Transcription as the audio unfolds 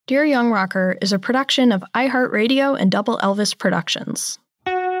Dear Young Rocker is a production of iHeartRadio and Double Elvis Productions.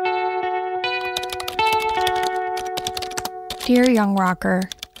 Dear Young Rocker,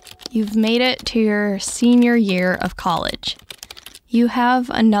 you've made it to your senior year of college. You have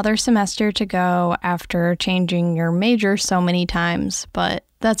another semester to go after changing your major so many times, but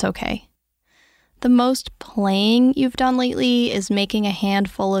that's okay. The most playing you've done lately is making a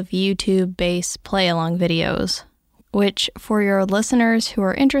handful of YouTube-based play-along videos, which, for your listeners who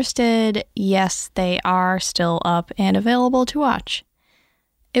are interested, yes, they are still up and available to watch.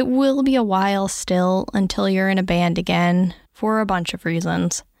 It will be a while still until you're in a band again, for a bunch of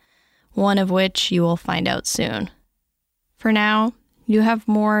reasons, one of which you will find out soon. For now, you have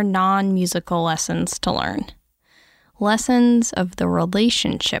more non-musical lessons to learn. Lessons of the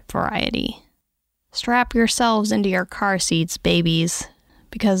relationship variety. Strap yourselves into your car seats, babies,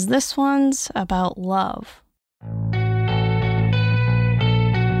 because this one's about love.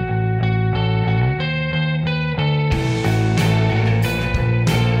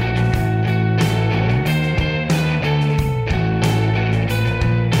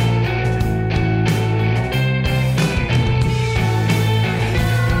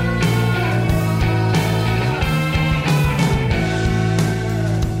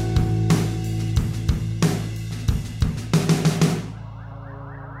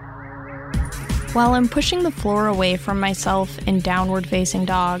 While I'm pushing the floor away from myself in downward-facing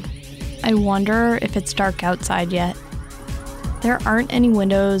dog, I wonder if it's dark outside yet. There aren't any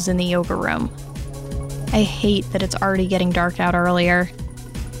windows in the yoga room. I hate that it's already getting dark out earlier.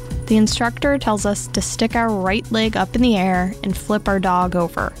 The instructor tells us to stick our right leg up in the air and flip our dog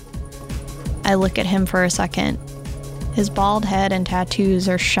over. I look at him for a second. His bald head and tattoos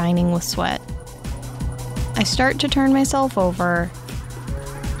are shining with sweat. I start to turn myself over,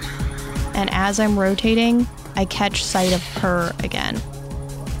 and as I'm rotating, I catch sight of her again.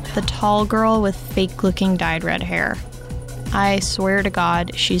 The tall girl with fake-looking dyed red hair. I swear to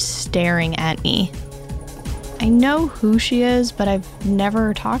God, she's staring at me. I know who she is, but I've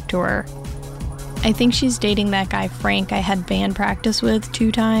never talked to her. I think she's dating that guy Frank I had band practice with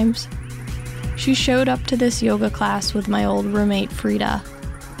 2 times. She showed up to this yoga class with my old roommate Frida.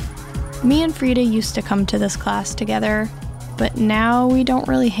 Me and Frida used to come to this class together, but now we don't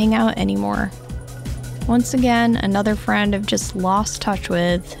really hang out anymore. Once again, another friend I've just lost touch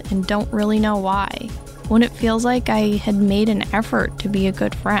with and don't really know why, when it feels like I had made an effort to be a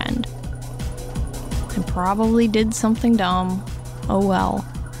good friend. I probably did something dumb. Oh well.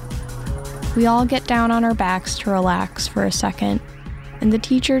 We all get down on our backs to relax for a second, and the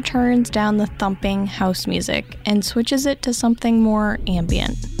teacher turns down the thumping house music and switches it to something more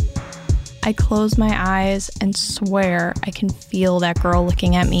ambient. I close my eyes and swear I can feel that girl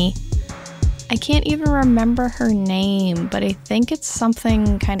looking at me. I can't even remember her name, but I think it's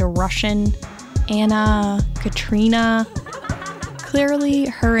something kind of Russian. Anna, Katrina. Clearly,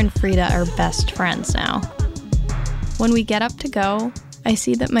 her and Frida are best friends now. When we get up to go, I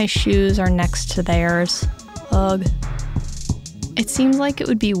see that my shoes are next to theirs. Ugh. It seems like it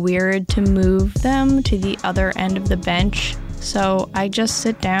would be weird to move them to the other end of the bench, so I just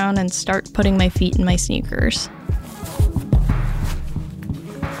sit down and start putting my feet in my sneakers.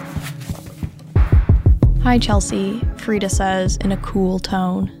 "Hi, Chelsea," Frida says in a cool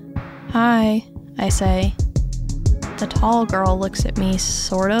tone. "Hi," I say. The tall girl looks at me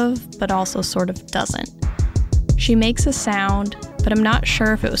sort of, but also sort of doesn't. She makes a sound, but I'm not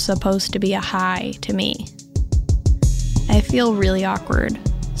sure if it was supposed to be a hi to me. I feel really awkward.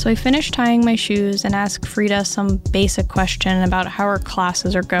 So I finish tying my shoes and ask Frida some basic question about how her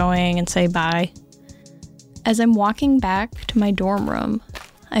classes are going and say bye. As I'm walking back to my dorm room,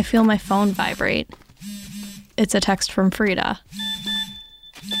 I feel my phone vibrate. It's a text from Frida.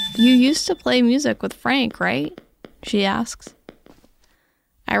 "You used to play music with Frank, right?" she asks.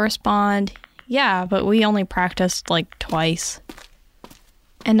 I respond, "Yeah, but we only practiced like twice."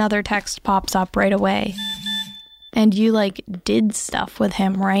 Another text pops up right away. "And you, did stuff with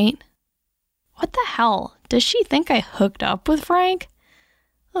him, right?" What the hell? Does she think I hooked up with Frank?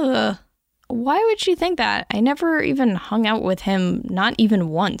 Ugh. Why would she think that? I never even hung out with him, not even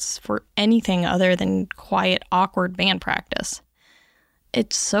once, for anything other than quiet, awkward band practice.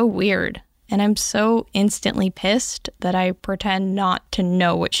 It's so weird, and I'm so instantly pissed that I pretend not to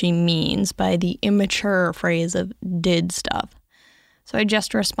know what she means by the immature phrase of did stuff. So I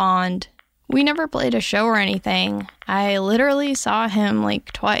just respond, "We never played a show or anything. I literally saw him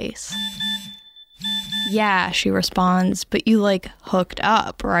twice." "Yeah," she responds, "but you hooked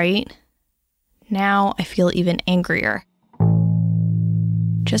up, right?" Now I feel even angrier.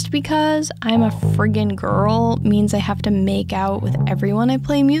 Just because I'm a friggin' girl means I have to make out with everyone I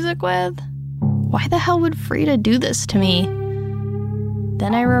play music with? Why the hell would Frida do this to me?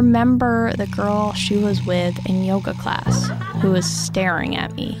 Then I remember the girl she was with in yoga class who was staring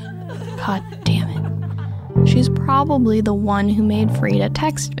at me. God damn it. She's probably the one who made Frida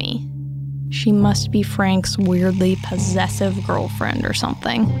text me. She must be Frank's weirdly possessive girlfriend or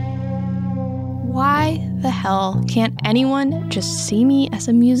something. Why the hell can't anyone just see me as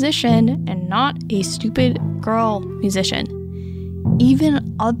a musician and not a stupid girl musician?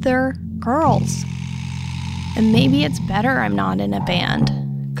 Even other girls. And maybe it's better I'm not in a band.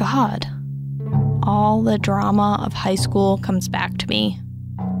 God. All the drama of high school comes back to me.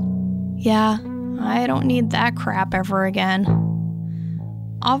 Yeah, I don't need that crap ever again.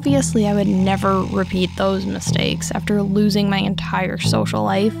 Obviously, I would never repeat those mistakes after losing my entire social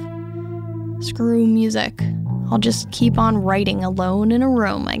life. Screw music. I'll just keep on writing alone in a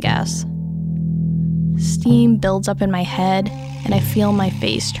room, I guess. Steam builds up in my head, and I feel my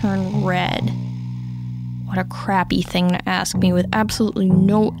face turn red. What a crappy thing to ask me with absolutely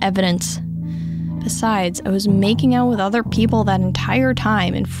no evidence. Besides, I was making out with other people that entire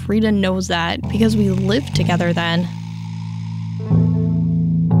time, and Frida knows that because we lived together then.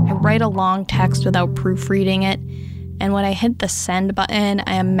 I write a long text without proofreading it, and when I hit the send button,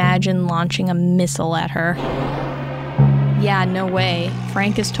 I imagine launching a missile at her. Yeah, no way.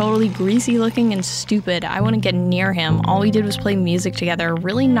 Frank is totally greasy looking and stupid. I wouldn't get near him. All we did was play music together.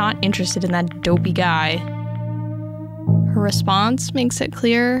 Really not interested in that dopey guy. Her response makes it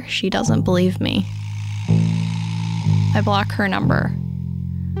clear she doesn't believe me. I block her number.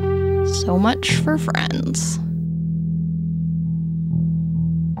 So much for friends.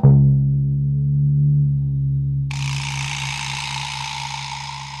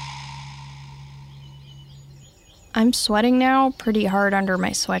 I'm sweating now pretty hard under my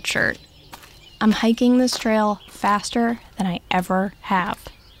sweatshirt. I'm hiking this trail faster than I ever have.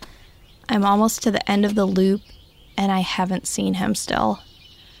 I'm almost to the end of the loop, and I haven't seen him still.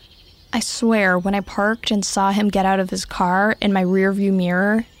 I swear, when I parked and saw him get out of his car in my rearview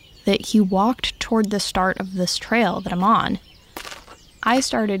mirror, that he walked toward the start of this trail that I'm on. I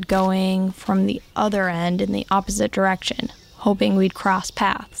started going from the other end in the opposite direction, hoping we'd cross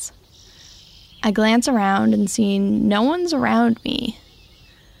paths. I glance around and see no one's around me.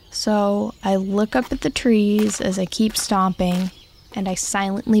 So I look up at the trees as I keep stomping, and I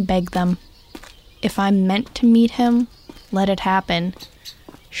silently beg them. If I'm meant to meet him, let it happen.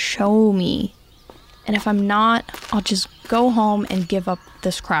 Show me. And if I'm not, I'll just go home and give up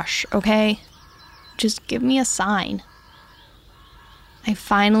this crush, okay? Just give me a sign. I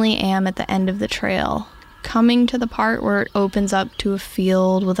finally am at the end of the trail, coming to the part where it opens up to a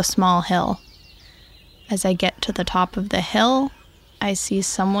field with a small hill. As I get to the top of the hill, I see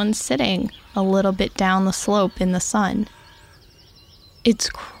someone sitting a little bit down the slope in the sun. It's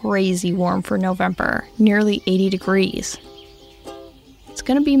crazy warm for November, nearly 80 degrees. It's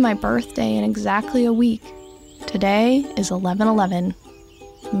gonna be my birthday in exactly a week. Today is 11/11.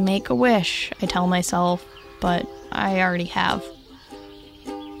 Make a wish, I tell myself, but I already have.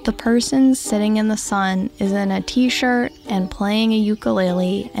 The person sitting in the sun is in a t-shirt and playing a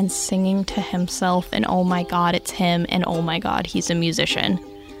ukulele and singing to himself, and oh my god, it's him, and oh my god, he's a musician.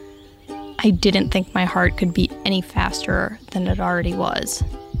 I didn't think my heart could beat any faster than it already was.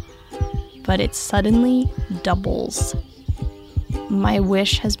 But it suddenly doubles. My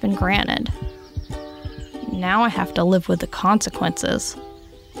wish has been granted. Now I have to live with the consequences.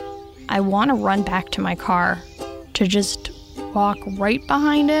 I want to run back to my car, to just walk right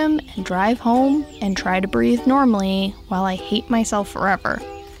behind him and drive home and try to breathe normally while I hate myself forever.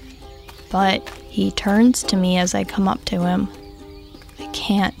 But he turns to me as I come up to him. I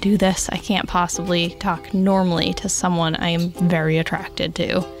can't do this. I can't possibly talk normally to someone I am very attracted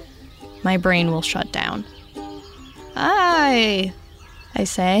to. My brain will shut down. Hi, I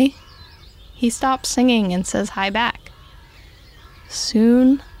say. He stops singing and says hi back.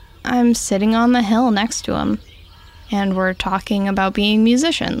 Soon, I'm sitting on the hill next to him, and we're talking about being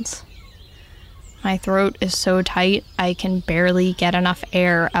musicians. My throat is so tight, I can barely get enough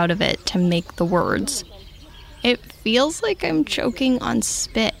air out of it to make the words. It feels like I'm choking on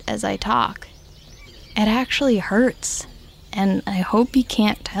spit as I talk. It actually hurts, and I hope you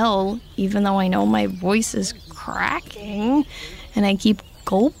can't tell, even though I know my voice is cracking, and I keep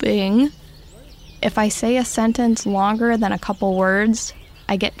gulping. If I say a sentence longer than a couple words,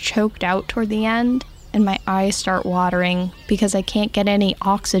 I get choked out toward the end, and my eyes start watering because I can't get any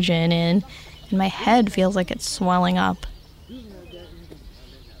oxygen in, and my head feels like it's swelling up.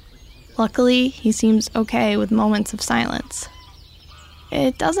 Luckily, he seems okay with moments of silence.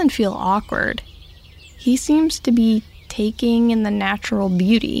 it doesn't feel awkward. He seems to be taking in the natural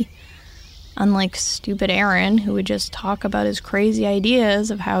beauty, unlike stupid Aaron, who would just talk about his crazy ideas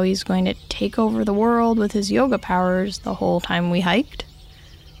of how he's going to take over the world with his yoga powers the whole time we hiked.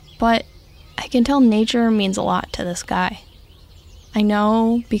 But I can tell nature means a lot to this guy. I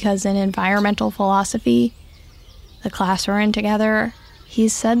know because in environmental philosophy, the class we're in together,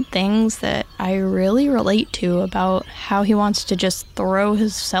 he's said things that I really relate to about how he wants to just throw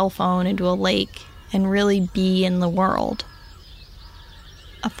his cell phone into a lake and really be in the world.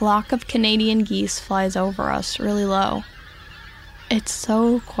 A flock of Canadian geese flies over us really low. It's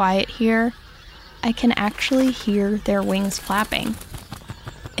so quiet here, I can actually hear their wings flapping.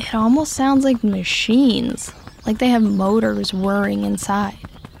 It almost sounds like machines, like they have motors whirring inside.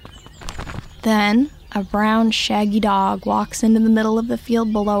 Then, a brown, shaggy dog walks into the middle of the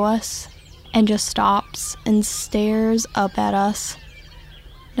field below us and just stops and stares up at us.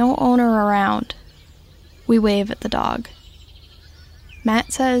 No owner around. We wave at the dog.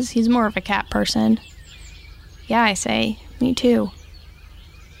 Matt says he's more of a cat person. Yeah, I say, me too.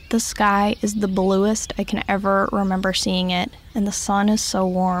 The sky is the bluest I can ever remember seeing it, and the sun is so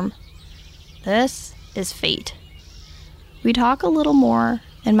warm. This is fate. We talk a little more,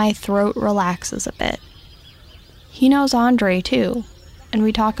 and my throat relaxes a bit. He knows Andre, too, and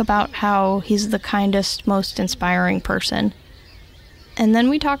we talk about how he's the kindest, most inspiring person. And then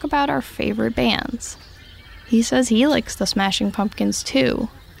we talk about our favorite bands. He says he likes the Smashing Pumpkins too,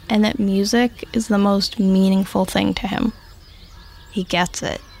 and that music is the most meaningful thing to him. He gets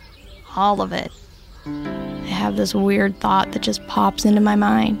it. All of it. I have this weird thought that just pops into my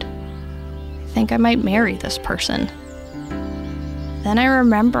mind. I think I might marry this person. Then I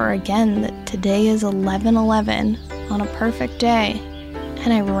remember again that today is 11/11 on a perfect day,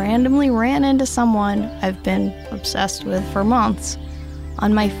 and I randomly ran into someone I've been obsessed with for months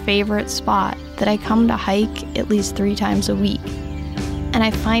on my favorite spot that I come to hike at least 3 times a week, and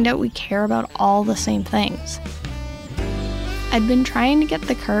I find out we care about all the same things. I'd been trying to get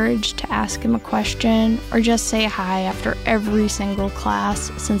the courage to ask him a question or just say hi after every single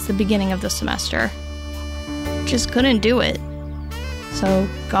class since the beginning of the semester. Just couldn't do it. So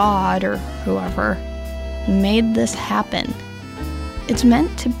God, or whoever, made this happen. It's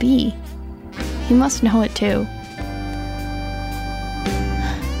meant to be. He must know it too.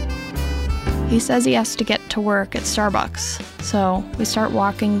 He says he has to get to work at Starbucks, so we start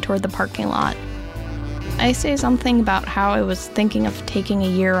walking toward the parking lot. I say something about how I was thinking of taking a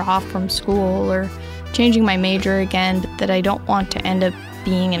year off from school or changing my major again, but that I don't want to end up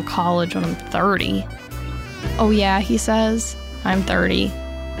being in college when I'm 30. Oh yeah, he says, I'm 30.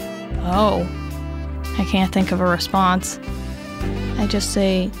 Oh. I can't think of a response. I just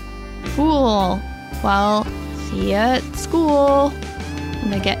say, cool. Well, see ya at school.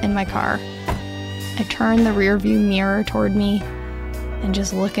 And I get in my car. I turn the rearview mirror toward me and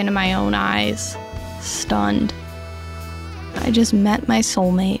just look into my own eyes, stunned. I just met my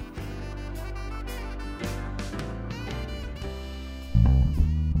soulmate.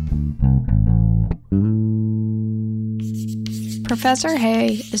 Professor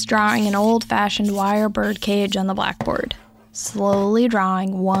Hay is drawing an old-fashioned wire bird cage on the blackboard, slowly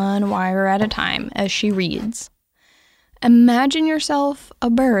drawing one wire at a time as she reads. Imagine yourself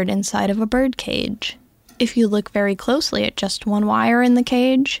a bird inside of a bird cage. If you look very closely at just one wire in the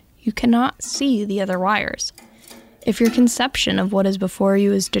cage, you cannot see the other wires. If your conception of what is before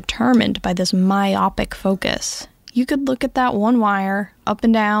you is determined by this myopic focus, you could look at that one wire, up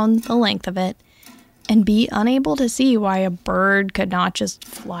and down the length of it, and be unable to see why a bird could not just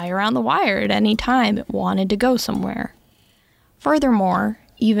fly around the wire at any time it wanted to go somewhere. Furthermore,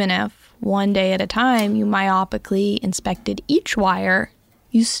 even if, one day at a time, you myopically inspected each wire,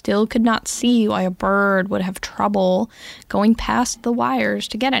 you still could not see why a bird would have trouble going past the wires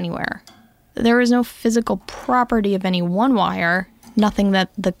to get anywhere. There is no physical property of any one wire, nothing that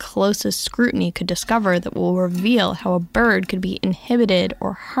the closest scrutiny could discover that will reveal how a bird could be inhibited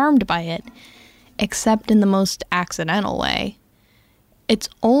or harmed by it, except in the most accidental way. It's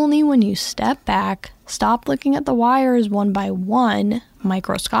only when you step back, stop looking at the wires one by one,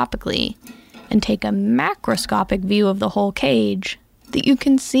 microscopically, and take a macroscopic view of the whole cage, that you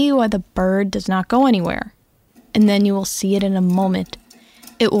can see why the bird does not go anywhere. And then you will see it in a moment.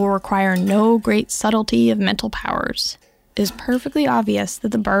 It will require no great subtlety of mental powers. It is perfectly obvious that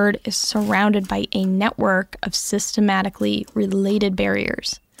the bird is surrounded by a network of systematically related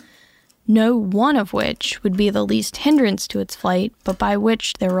barriers, no one of which would be the least hindrance to its flight, but by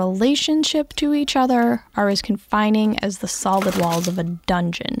which their relationship to each other are as confining as the solid walls of a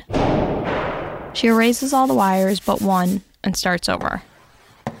dungeon. She erases all the wires but one and starts over.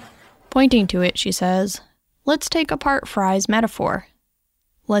 Pointing to it, she says, "Let's take apart Fry's metaphor.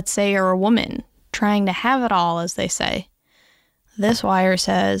 Let's say you're a woman, trying to have it all, as they say. This wire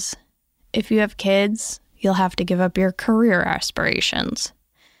says, if you have kids, you'll have to give up your career aspirations.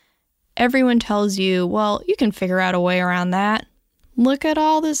 Everyone tells you, well, you can figure out a way around that. Look at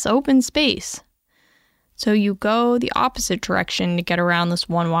all this open space. So you go the opposite direction to get around this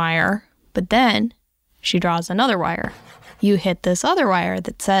one wire, but then she draws another wire. You hit this other wire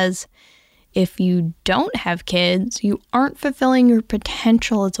that says, if you don't have kids, you aren't fulfilling your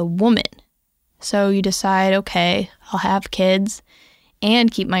potential as a woman. So you decide, okay, I'll have kids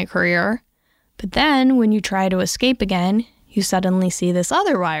and keep my career. But then when you try to escape again, you suddenly see this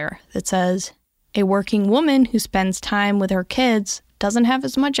other wire that says, a working woman who spends time with her kids doesn't have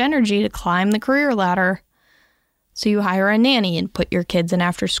as much energy to climb the career ladder. So you hire a nanny and put your kids in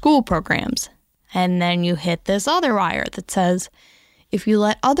after-school programs. And then you hit this other wire that says, if you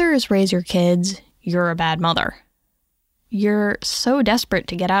let others raise your kids, you're a bad mother. You're so desperate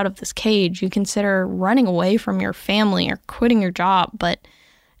to get out of this cage, you consider running away from your family or quitting your job, but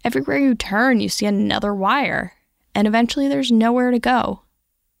everywhere you turn, you see another wire, and eventually there's nowhere to go.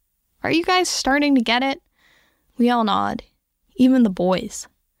 Are you guys starting to get it? We all nod, even the boys.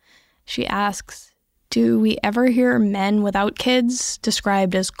 She asks, do we ever hear men without kids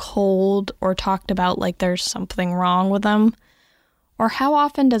described as cold or talked about like there's something wrong with them? Or how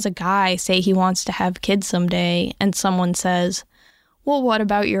often does a guy say he wants to have kids someday and someone says, well, what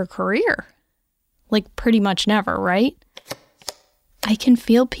about your career? Like pretty much never, right? I can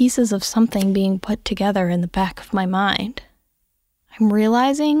feel pieces of something being put together in the back of my mind. I'm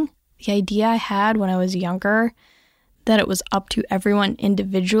realizing the idea I had when I was younger, that it was up to everyone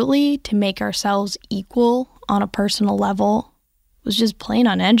individually to make ourselves equal on a personal level, was just plain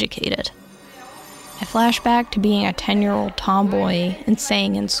uneducated. I flash back to being a 10-year-old tomboy and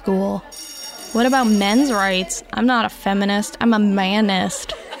saying in school, what about men's rights? I'm not a feminist, I'm a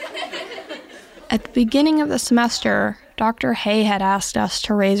manist. At the beginning of the semester, Dr. Hay had asked us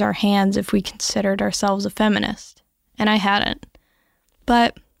to raise our hands if we considered ourselves a feminist, and I hadn't.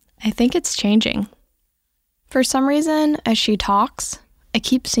 But I think it's changing. For some reason, as she talks, I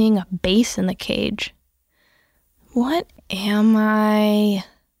keep seeing a bass in the cage. What am I?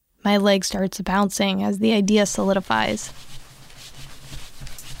 My leg starts bouncing as the idea solidifies.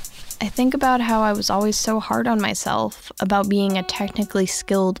 I think about how I was always so hard on myself about being a technically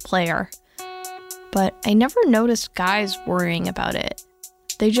skilled player. But I never noticed guys worrying about it.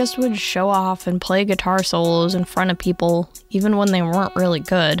 They just would show off and play guitar solos in front of people, even when they weren't really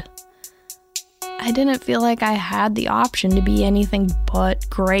good. I didn't feel like I had the option to be anything but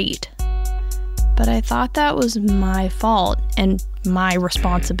great. But I thought that was my fault and my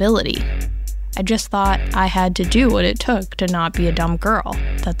responsibility. I just thought I had to do what it took to not be a dumb girl.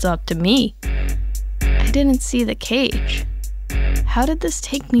 That's up to me. I didn't see the cage. How did this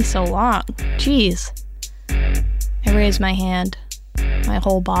take me so long? Jeez. I raise my hand. My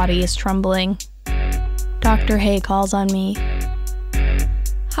whole body is trembling. Dr. Hay calls on me.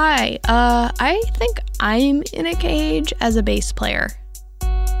 Hi, I think I'm in a cage as a bass player.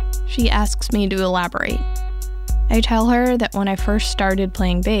 She asks me to elaborate. I tell her that when I first started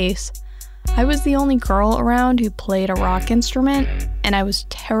playing bass, I was the only girl around who played a rock instrument, and I was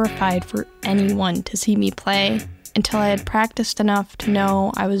terrified for anyone to see me play until I had practiced enough to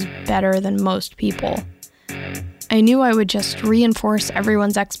know I was better than most people. I knew I would just reinforce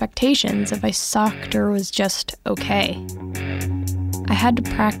everyone's expectations if I sucked or was just okay. I had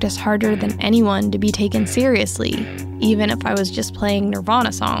to practice harder than anyone to be taken seriously, even if I was just playing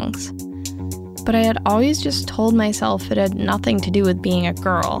Nirvana songs. But I had always just told myself it had nothing to do with being a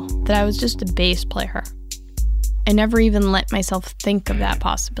girl, that I was just a bass player. I never even let myself think of that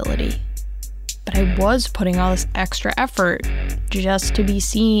possibility. But I was putting all this extra effort just to be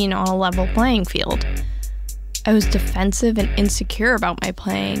seen on a level playing field. I was defensive and insecure about my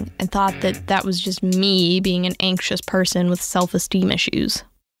playing and thought that that was just me being an anxious person with self-esteem issues.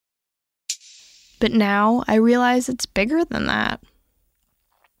 But now I realize it's bigger than that.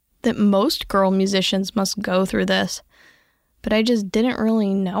 That most girl musicians must go through this, but I just didn't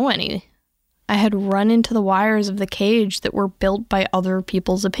really know any. I had run into the wires of the cage that were built by other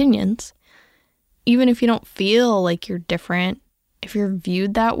people's opinions. Even if you don't feel like you're different, if you're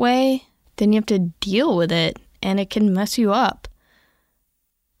viewed that way, then you have to deal with it, and it can mess you up.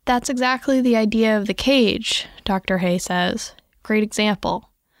 That's exactly the idea of the cage, Dr. Hay says. Great example.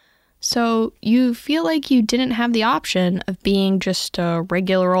 So you feel like you didn't have the option of being just a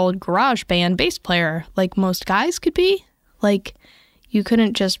regular old garage band bass player like most guys could be? Like, You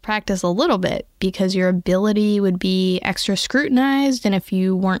couldn't just practice a little bit because your ability would be extra scrutinized, and if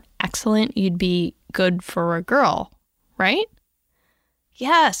you weren't excellent, you'd be good for a girl, right?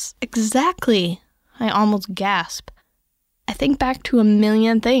 Yes, exactly. I almost gasp. I think back to a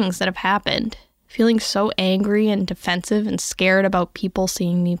million things that have happened, feeling so angry and defensive and scared about people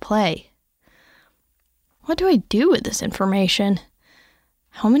seeing me play. What do I do with this information?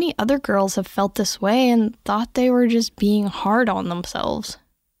 How many other girls have felt this way and thought they were just being hard on themselves?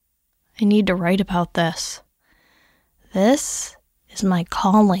 I need to write about this. This is my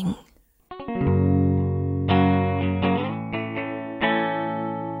calling.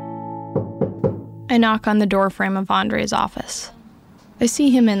 I knock on the doorframe of Andre's office. I see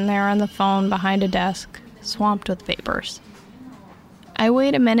him in there on the phone behind a desk, swamped with papers. I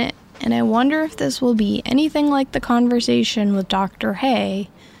wait a minute, and I wonder if this will be anything like the conversation with Dr. Hay,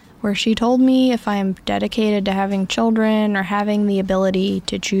 where she told me if I'm dedicated to having children or having the ability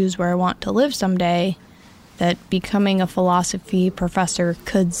to choose where I want to live someday, that becoming a philosophy professor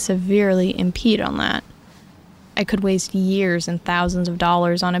could severely impede on that. I could waste years and thousands of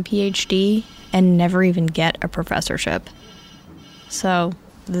dollars on a PhD and never even get a professorship. So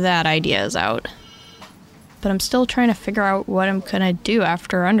that idea is out. But I'm still trying to figure out what I'm gonna do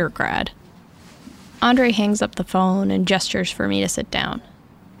after undergrad. Andre hangs up the phone and gestures for me to sit down.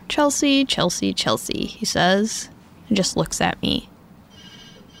 Chelsea, Chelsea, Chelsea, he says, and just looks at me.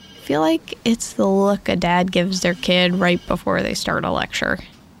 I feel like it's the look a dad gives their kid right before they start a lecture.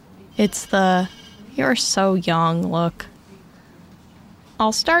 It's the, "You're so young" look.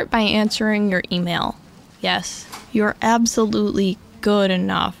 I'll start by answering your email. Yes, you're absolutely good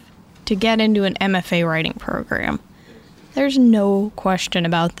enough to get into an MFA writing program. There's no question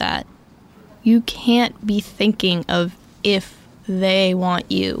about that. You can't be thinking of if they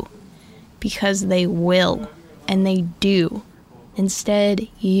want you, because they will, and they do. Instead,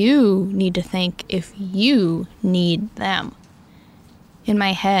 you need to think if you need them. In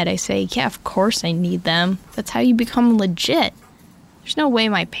my head, I say, yeah, of course I need them. That's how you become legit. There's no way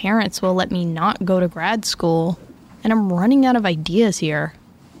my parents will let me not go to grad school, and I'm running out of ideas here.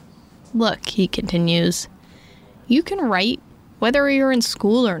 Look, he continues, you can write whether you're in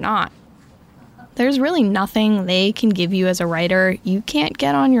school or not. There's really nothing they can give you as a writer you can't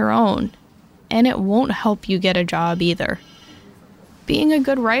get on your own, and it won't help you get a job either. Being a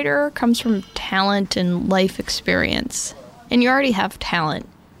good writer comes from talent and life experience, and you already have talent.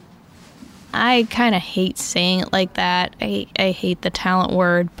 I kind of hate saying it like that. I hate the talent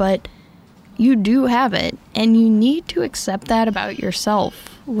word, but you do have it, and you need to accept that about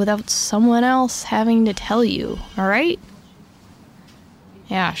yourself without someone else having to tell you, alright?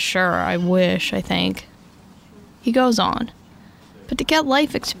 Yeah, sure, I wish, I think. He goes on. But to get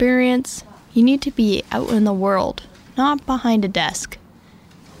life experience, you need to be out in the world, not behind a desk.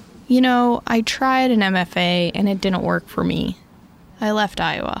 You know, I tried an MFA and it didn't work for me. I left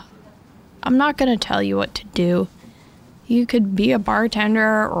Iowa. I'm not going to tell you what to do. You could be a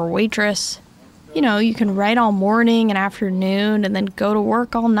bartender or waitress. You know, you can write all morning and afternoon and then go to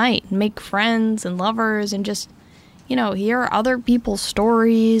work all night and make friends and lovers and just, you know, hear other people's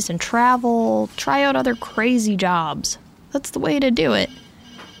stories and travel, try out other crazy jobs. That's the way to do it.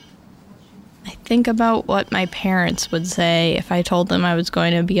 I think about what my parents would say if I told them I was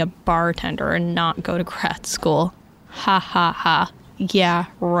going to be a bartender and not go to grad school. Ha ha ha. Yeah,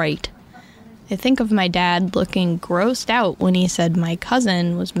 right. I think of my dad looking grossed out when he said my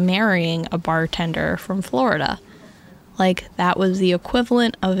cousin was marrying a bartender from Florida. Like that was the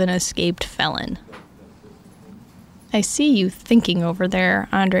equivalent of an escaped felon. I see you thinking over there,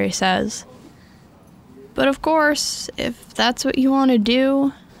 Andre says. But of course, if that's what you want to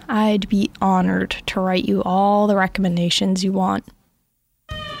do, I'd be honored to write you all the recommendations you want.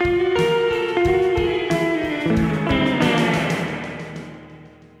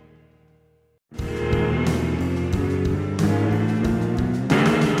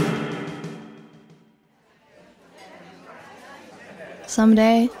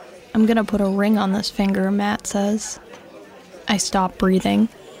 Someday, I'm gonna put a ring on this finger, Matt says. I stop breathing.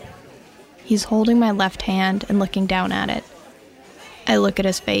 He's holding my left hand and looking down at it. I look at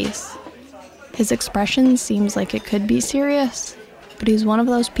his face. His expression seems like it could be serious, but he's one of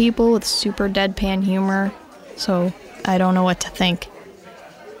those people with super deadpan humor, so I don't know what to think.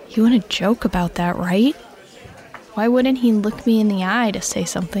 You wouldn't joke about that, right? Why wouldn't he look me in the eye to say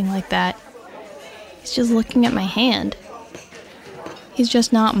something like that? He's just looking at my hand. He's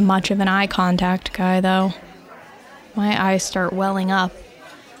just not much of an eye contact guy, though. My eyes start welling up.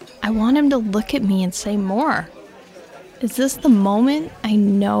 I want him to look at me and say more. Is this the moment I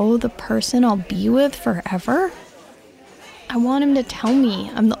know the person I'll be with forever? I want him to tell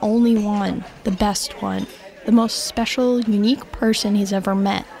me I'm the only one, the best one, the most special, unique person he's ever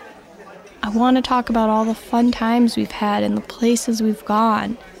met. I want to talk about all the fun times we've had and the places we've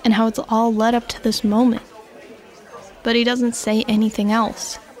gone and how it's all led up to this moment. But he doesn't say anything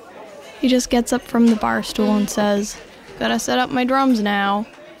else. He just gets up from the bar stool and says, "Gotta set up my drums now,"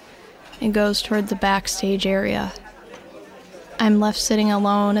 and goes toward the backstage area. I'm left sitting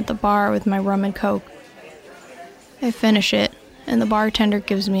alone at the bar with my rum and coke. I finish it, and the bartender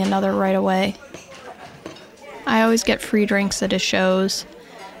gives me another right away. I always get free drinks at his shows,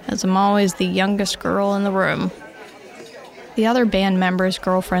 as I'm always the youngest girl in the room. The other band members'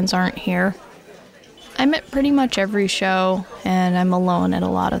 girlfriends aren't here. I'm at pretty much every show, and I'm alone at a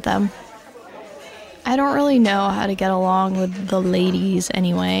lot of them. I don't really know how to get along with the ladies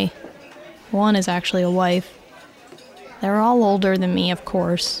anyway. One is actually a wife. They're all older than me, of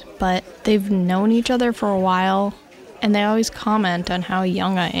course, but they've known each other for a while, and they always comment on how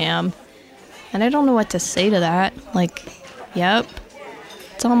young I am. And I don't know what to say to that. Like, yep,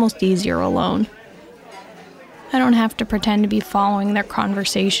 it's almost easier alone. I don't have to pretend to be following their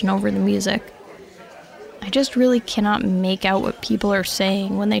conversation over the music. I just really cannot make out what people are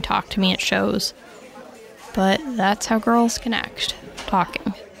saying when they talk to me at shows. But that's how girls connect,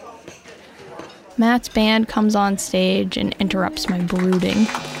 talking. Matt's band comes on stage and interrupts my brooding.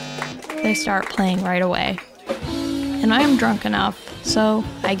 They start playing right away. And I am drunk enough, so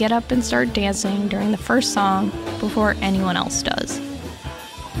I get up and start dancing during the first song before anyone else does.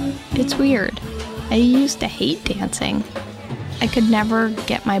 It's weird. I used to hate dancing. I could never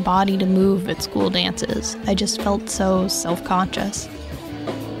get my body to move at school dances. I just felt so self-conscious.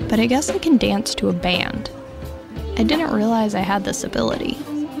 But I guess I can dance to a band. I didn't realize I had this ability.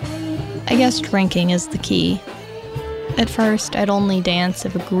 I guess drinking is the key. At first, I'd only dance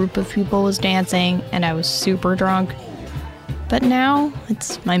if a group of people was dancing and I was super drunk. But now,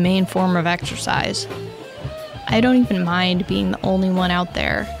 it's my main form of exercise. I don't even mind being the only one out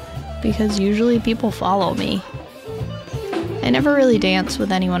there, because usually people follow me. I never really dance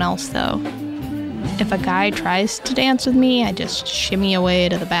with anyone else, though. If a guy tries to dance with me, I just shimmy away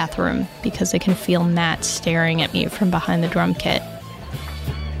to the bathroom because I can feel Matt staring at me from behind the drum kit.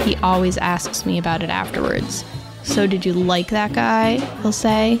 He always asks me about it afterwards. "So did you like that guy?" he'll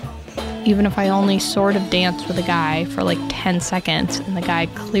say, even if I only sort of danced with a guy for like 10 seconds and the guy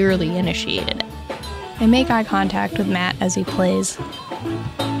clearly initiated it. I make eye contact with Matt as he plays.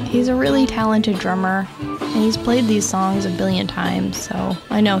 He's a really talented drummer, and he's played these songs a billion times, so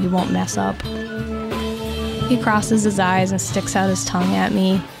I know he won't mess up. He crosses his eyes and sticks out his tongue at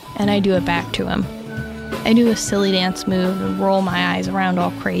me, and I do it back to him. I do a silly dance move and roll my eyes around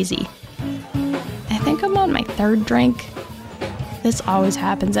all crazy. I think I'm on my third drink. This always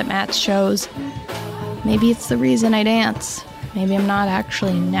happens at Matt's shows. Maybe it's the reason I dance. Maybe I'm not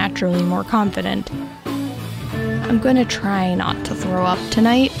actually naturally more confident. I'm gonna try not to throw up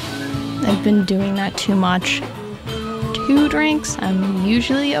tonight. I've been doing that too much. 2 drinks, I'm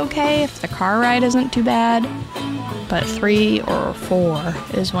usually okay if the car ride isn't too bad. But 3 or 4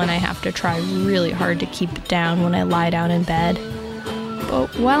 is when I have to try really hard to keep it down when I lie down in bed.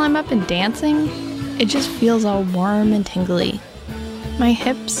 But while I'm up and dancing, it just feels all warm and tingly. My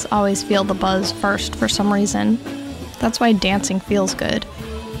hips always feel the buzz first for some reason. That's why dancing feels good.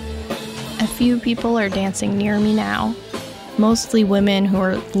 A few people are dancing near me now, mostly women who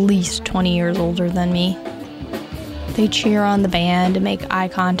are at least 20 years older than me. They cheer on the band and make eye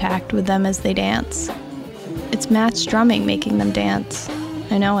contact with them as they dance. It's Matt's drumming making them dance.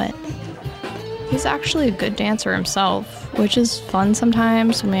 I know it. He's actually a good dancer himself, which is fun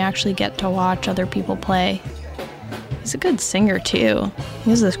sometimes when we actually get to watch other people play. He's a good singer too. He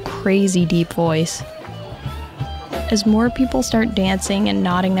has this crazy deep voice. As more people start dancing and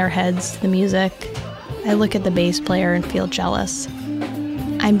nodding their heads to the music, I look at the bass player and feel jealous.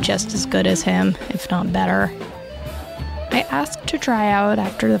 I'm just as good as him, if not better. I asked to try out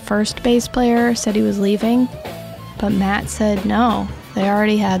after the first bass player said he was leaving, but Matt said no, they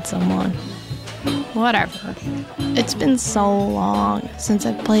already had someone. Whatever. It's been so long since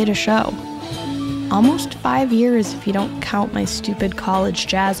I've played a show. Almost 5 years if you don't count my stupid college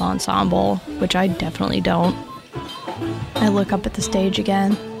jazz ensemble, which I definitely don't. I look up at the stage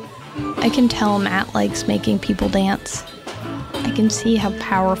again. I can tell Matt likes making people dance. I can see how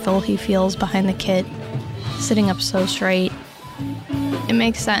powerful he feels behind the kit, sitting up so straight. It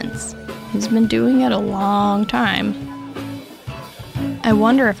makes sense. He's been doing it a long time. I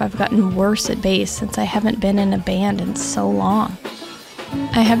wonder if I've gotten worse at bass since I haven't been in a band in so long.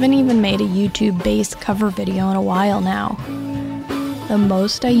 I haven't even made a YouTube bass cover video in a while now. The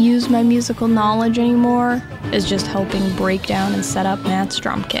most I use my musical knowledge anymore is just helping break down and set up Matt's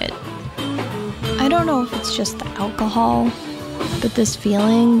drum kit. I don't know if it's just the alcohol, but this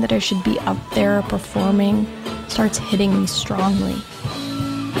feeling that I should be up there performing starts hitting me strongly.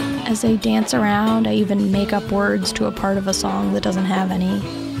 As I dance around, I even make up words to a part of a song that doesn't have any.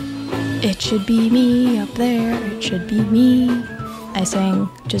 It should be me up there, it should be me, I sing,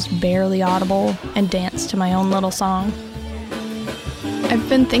 just barely audible, and dance to my own little song. I've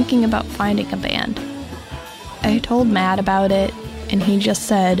been thinking about finding a band. I told Matt about it, and he just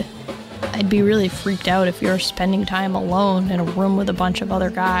said, I'd be really freaked out if you're spending time alone in a room with a bunch of other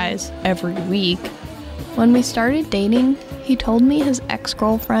guys every week. When we started dating, he told me his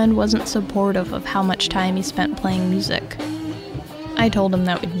ex-girlfriend wasn't supportive of how much time he spent playing music. I told him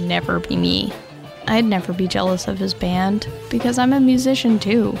that would never be me. I'd never be jealous of his band, because I'm a musician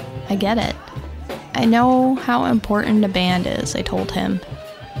too. I get it. I know how important a band is, I told him.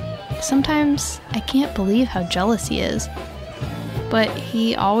 Sometimes I can't believe how jealous he is. But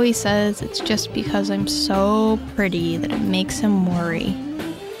he always says it's just because I'm so pretty that it makes him worry.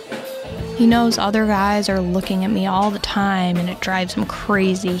 He knows other guys are looking at me all the time and it drives him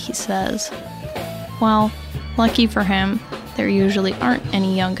crazy, he says. Well, lucky for him, there usually aren't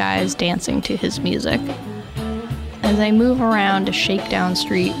any young guys dancing to his music. As I move around to Shakedown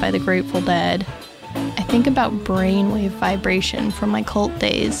Street by the Grateful Dead, I think about brainwave vibration from my cult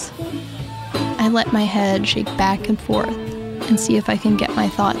days. I let my head shake back and forth and see if I can get my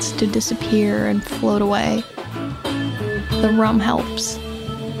thoughts to disappear and float away. The rum helps.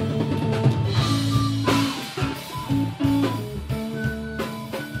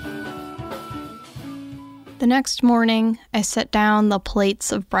 The next morning, I set down the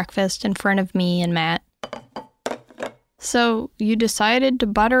plates of breakfast in front of me and Matt. So, you decided to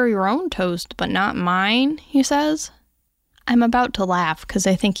butter your own toast, but not mine, he says. I'm about to laugh because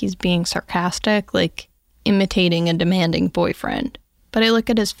I think he's being sarcastic, like imitating a demanding boyfriend. But I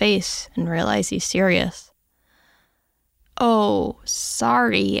look at his face and realize he's serious. Oh,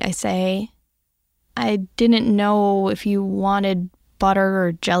 sorry, I say. I didn't know if you wanted butter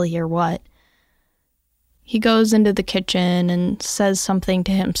or jelly or what. He goes into the kitchen and says something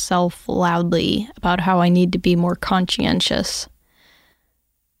to himself loudly about how I need to be more conscientious.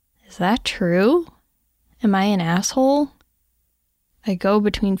 Is that true? Am I an asshole? I go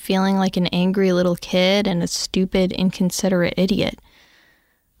between feeling like an angry little kid and a stupid, inconsiderate idiot.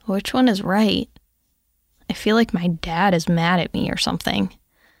 Which one is right? I feel like my dad is mad at me or something.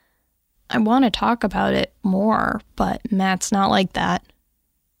 I want to talk about it more, but Matt's not like that.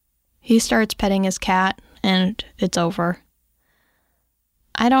 He starts petting his cat, and it's over.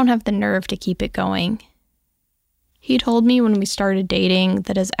 I don't have the nerve to keep it going. He told me when we started dating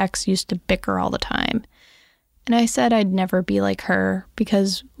that his ex used to bicker all the time, and I said I'd never be like her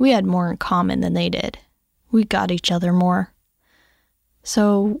because we had more in common than they did. We got each other more.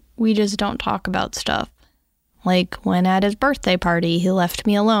 So we just don't talk about stuff. Like when at his birthday party, he left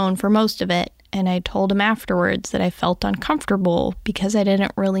me alone for most of it, and I told him afterwards that I felt uncomfortable because I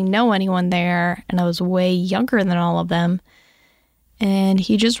didn't really know anyone there and I was way younger than all of them. And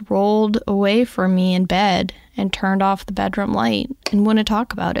he just rolled away from me in bed and turned off the bedroom light and wouldn't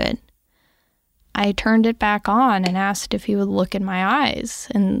talk about it. I turned it back on and asked if he would look in my eyes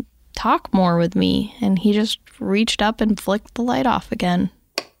and talk more with me, and he just reached up and flicked the light off again.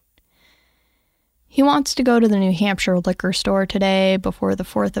 He wants to go to the New Hampshire liquor store today before the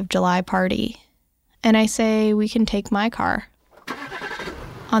 4th of July party, and I say we can take my car.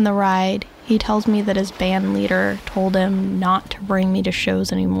 On the ride, he tells me that his band leader told him not to bring me to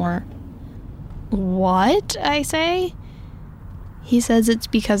shows anymore. What? I say. He says it's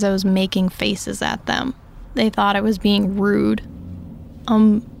because I was making faces at them. They thought I was being rude.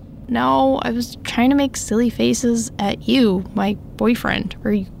 No, I was trying to make silly faces at you, my boyfriend.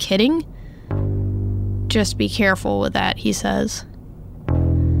 Are you kidding? Just be careful with that, he says.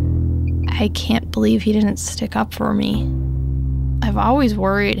 I can't believe he didn't stick up for me. I've always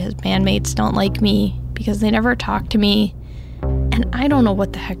worried his bandmates don't like me because they never talk to me, and I don't know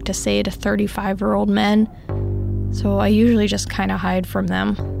what the heck to say to 35-year-old men, so I usually just kind of hide from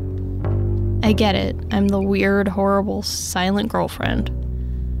them. I get it. I'm the weird, horrible, silent girlfriend.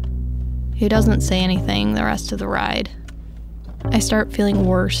 He doesn't say anything the rest of the ride. I start feeling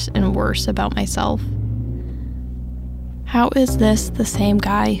worse and worse about myself. How is this the same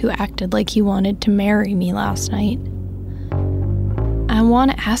guy who acted like he wanted to marry me last night? I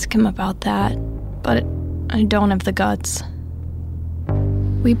want to ask him about that, but I don't have the guts.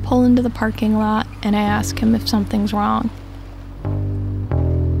 We pull into the parking lot, and I ask him if something's wrong.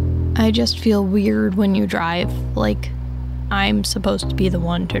 I just feel weird when you drive, like I'm supposed to be the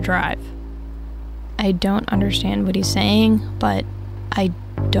one to drive. I don't understand what he's saying, but I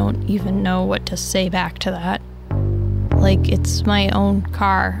don't even know what to say back to that. Like, it's my own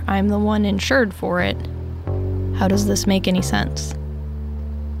car. I'm the one insured for it. How does this make any sense?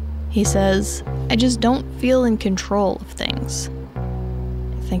 He says, I just don't feel in control of things.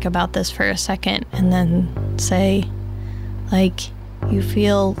 Think about this for a second and then say, like, you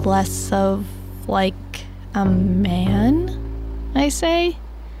feel less of like a man, I say.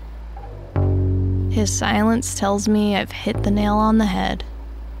 His silence tells me I've hit the nail on the head.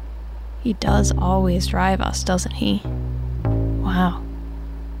 He does always drive us, doesn't he? Wow.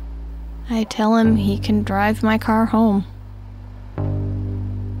 I tell him he can drive my car home.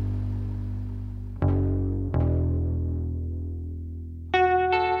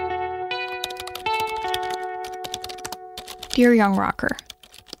 Dear Young Rocker,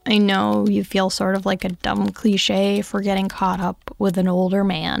 I know you feel sort of like a dumb cliche for getting caught up with an older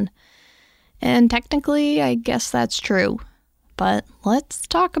man. And technically, I guess that's true. But let's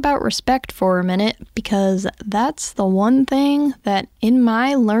talk about respect for a minute, because that's the one thing that, in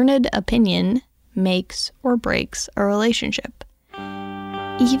my learned opinion, makes or breaks a relationship.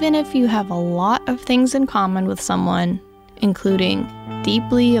 Even if you have a lot of things in common with someone, including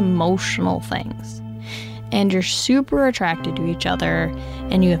deeply emotional things, and you're super attracted to each other,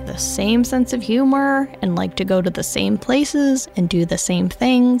 and you have the same sense of humor, and like to go to the same places, and do the same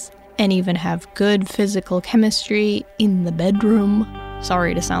things, and even have good physical chemistry in the bedroom.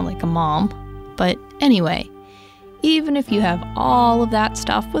 Sorry to sound like a mom. But anyway, even if you have all of that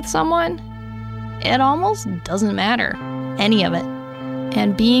stuff with someone, it almost doesn't matter. Any of it.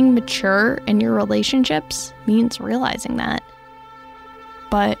 And being mature in your relationships means realizing that.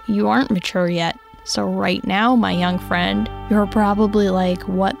 But you aren't mature yet. So right now, my young friend, you're probably like,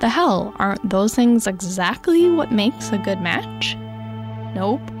 what the hell? Aren't those things exactly what makes a good match?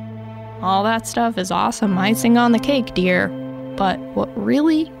 Nope. All that stuff is awesome icing on the cake, dear. But what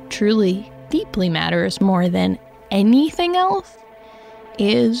really, truly, deeply matters more than anything else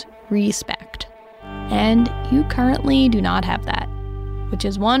is respect. And you currently do not have that, which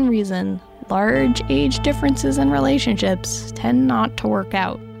is one reason large age differences in relationships tend not to work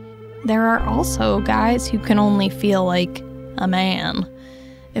out. There are also guys who can only feel like a man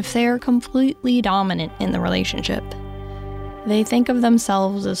if they are completely dominant in the relationship. They think of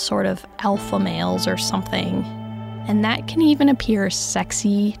themselves as sort of alpha males or something, and that can even appear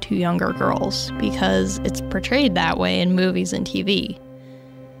sexy to younger girls because it's portrayed that way in movies and TV.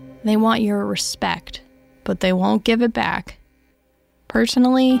 They want your respect, but they won't give it back.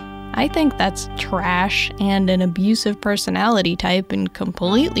 Personally, I think that's trash and an abusive personality type and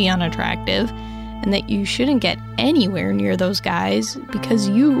completely unattractive, and that you shouldn't get anywhere near those guys because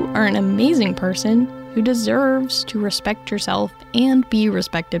you are an amazing person who deserves to respect yourself and be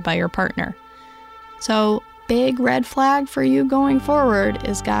respected by your partner. So, big red flag for you going forward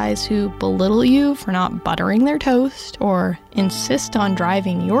is guys who belittle you for not buttering their toast or insist on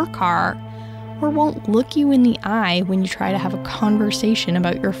driving your car, or won't look you in the eye when you try to have a conversation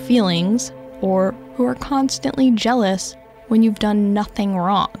about your feelings, or who are constantly jealous when you've done nothing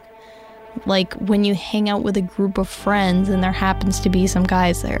wrong. Like when you hang out with a group of friends and there happens to be some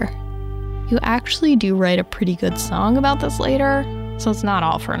guys there. You actually do write a pretty good song about this later, so it's not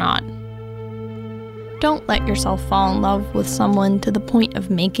all for naught. Don't let yourself fall in love with someone to the point of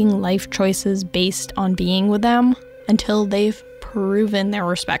making life choices based on being with them until they've proven their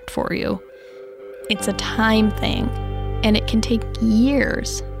respect for you. It's a time thing, and it can take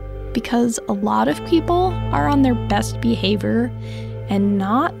years, because a lot of people are on their best behavior and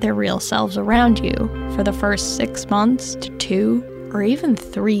not their real selves around you for the first 6 months to 2 or even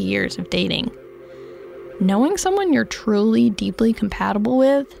 3 years of dating. Knowing someone you're truly deeply compatible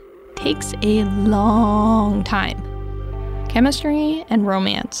with takes a long time. Chemistry and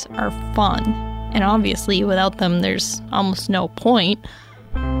romance are fun, and obviously without them there's almost no point.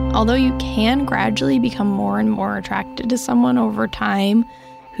 Although you can gradually become more and more attracted to someone over time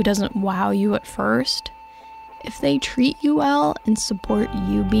who doesn't wow you at first, if they treat you well and support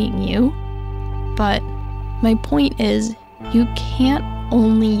you being you. But my point is, you can't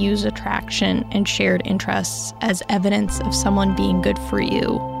only use attraction and shared interests as evidence of someone being good for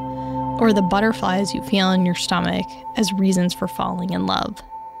you, or the butterflies you feel in your stomach as reasons for falling in love.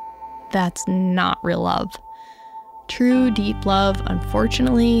 That's not real love. True deep love,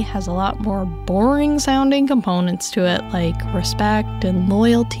 unfortunately, has a lot more boring sounding components to it, like respect and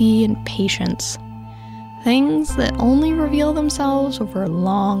loyalty and patience. Things that only reveal themselves over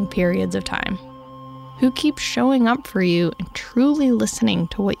long periods of time. Who keeps showing up for you and truly listening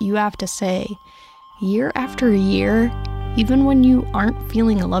to what you have to say year after year, even when you aren't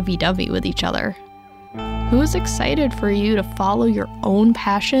feeling lovey-dovey with each other? Who's excited for you to follow your own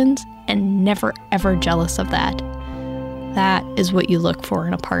passions and never ever jealous of that? That is what you look for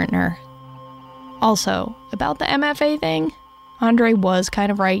in a partner. Also, about the MFA thing, Andre was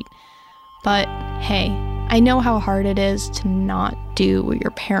kind of right. But hey, I know how hard it is to not do what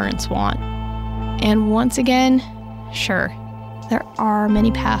your parents want. And once again, sure, there are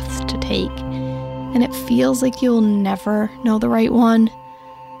many paths to take, and it feels like you'll never know the right one,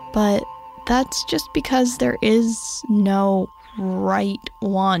 but that's just because there is no right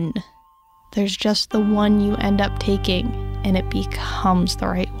one. There's just the one you end up taking, and it becomes the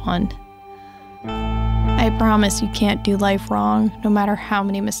right one. I promise you can't do life wrong, no matter how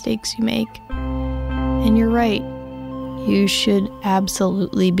many mistakes you make. And you're right. You should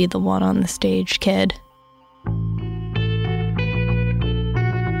absolutely be the one on the stage, kid.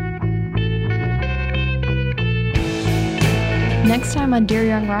 Next time on Dear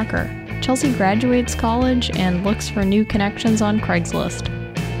Young Rocker, Chelsea graduates college and looks for new connections on Craigslist.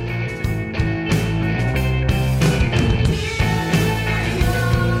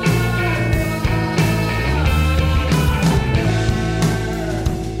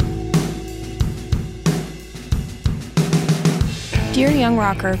 Dear Young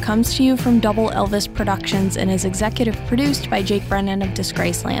Rocker comes to you from Double Elvis Productions and is executive produced by Jake Brennan of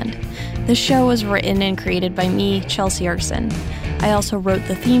Disgraceland. This show was written and created by me, Chelsea Erson. I also wrote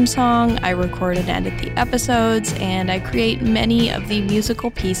the theme song, I record and edit the episodes, and I create many of the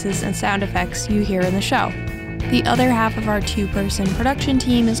musical pieces and sound effects you hear in the show. The other half of our two-person production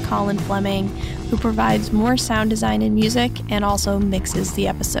team is Colin Fleming, who provides more sound design and music and also mixes the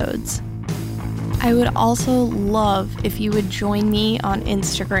episodes. I would also love if you would join me on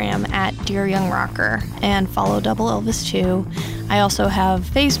Instagram at Dear Young Rocker and follow Double Elvis too. I also have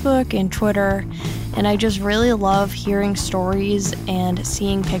Facebook and Twitter, and I just really love hearing stories and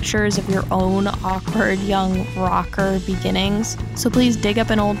seeing pictures of your own awkward young rocker beginnings. So please dig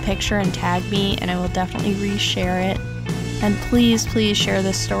up an old picture and tag me, and I will definitely reshare it. And please share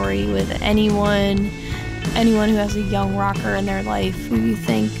this story with anyone who has a young rocker in their life who you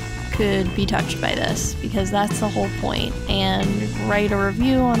think could be touched by this, because that's the whole point. And write a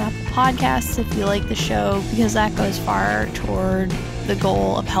review on Apple Podcasts if you like the show, because that goes far toward the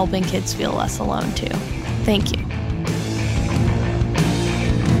goal of helping kids feel less alone too. Thank you.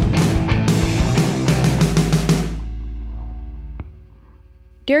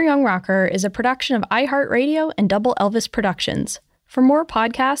 Dear Young Rocker is a production of iHeartRadio and Double Elvis Productions. For more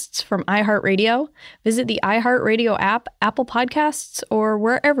podcasts from iHeartRadio, visit the iHeartRadio app, Apple Podcasts, or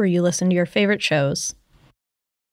wherever you listen to your favorite shows.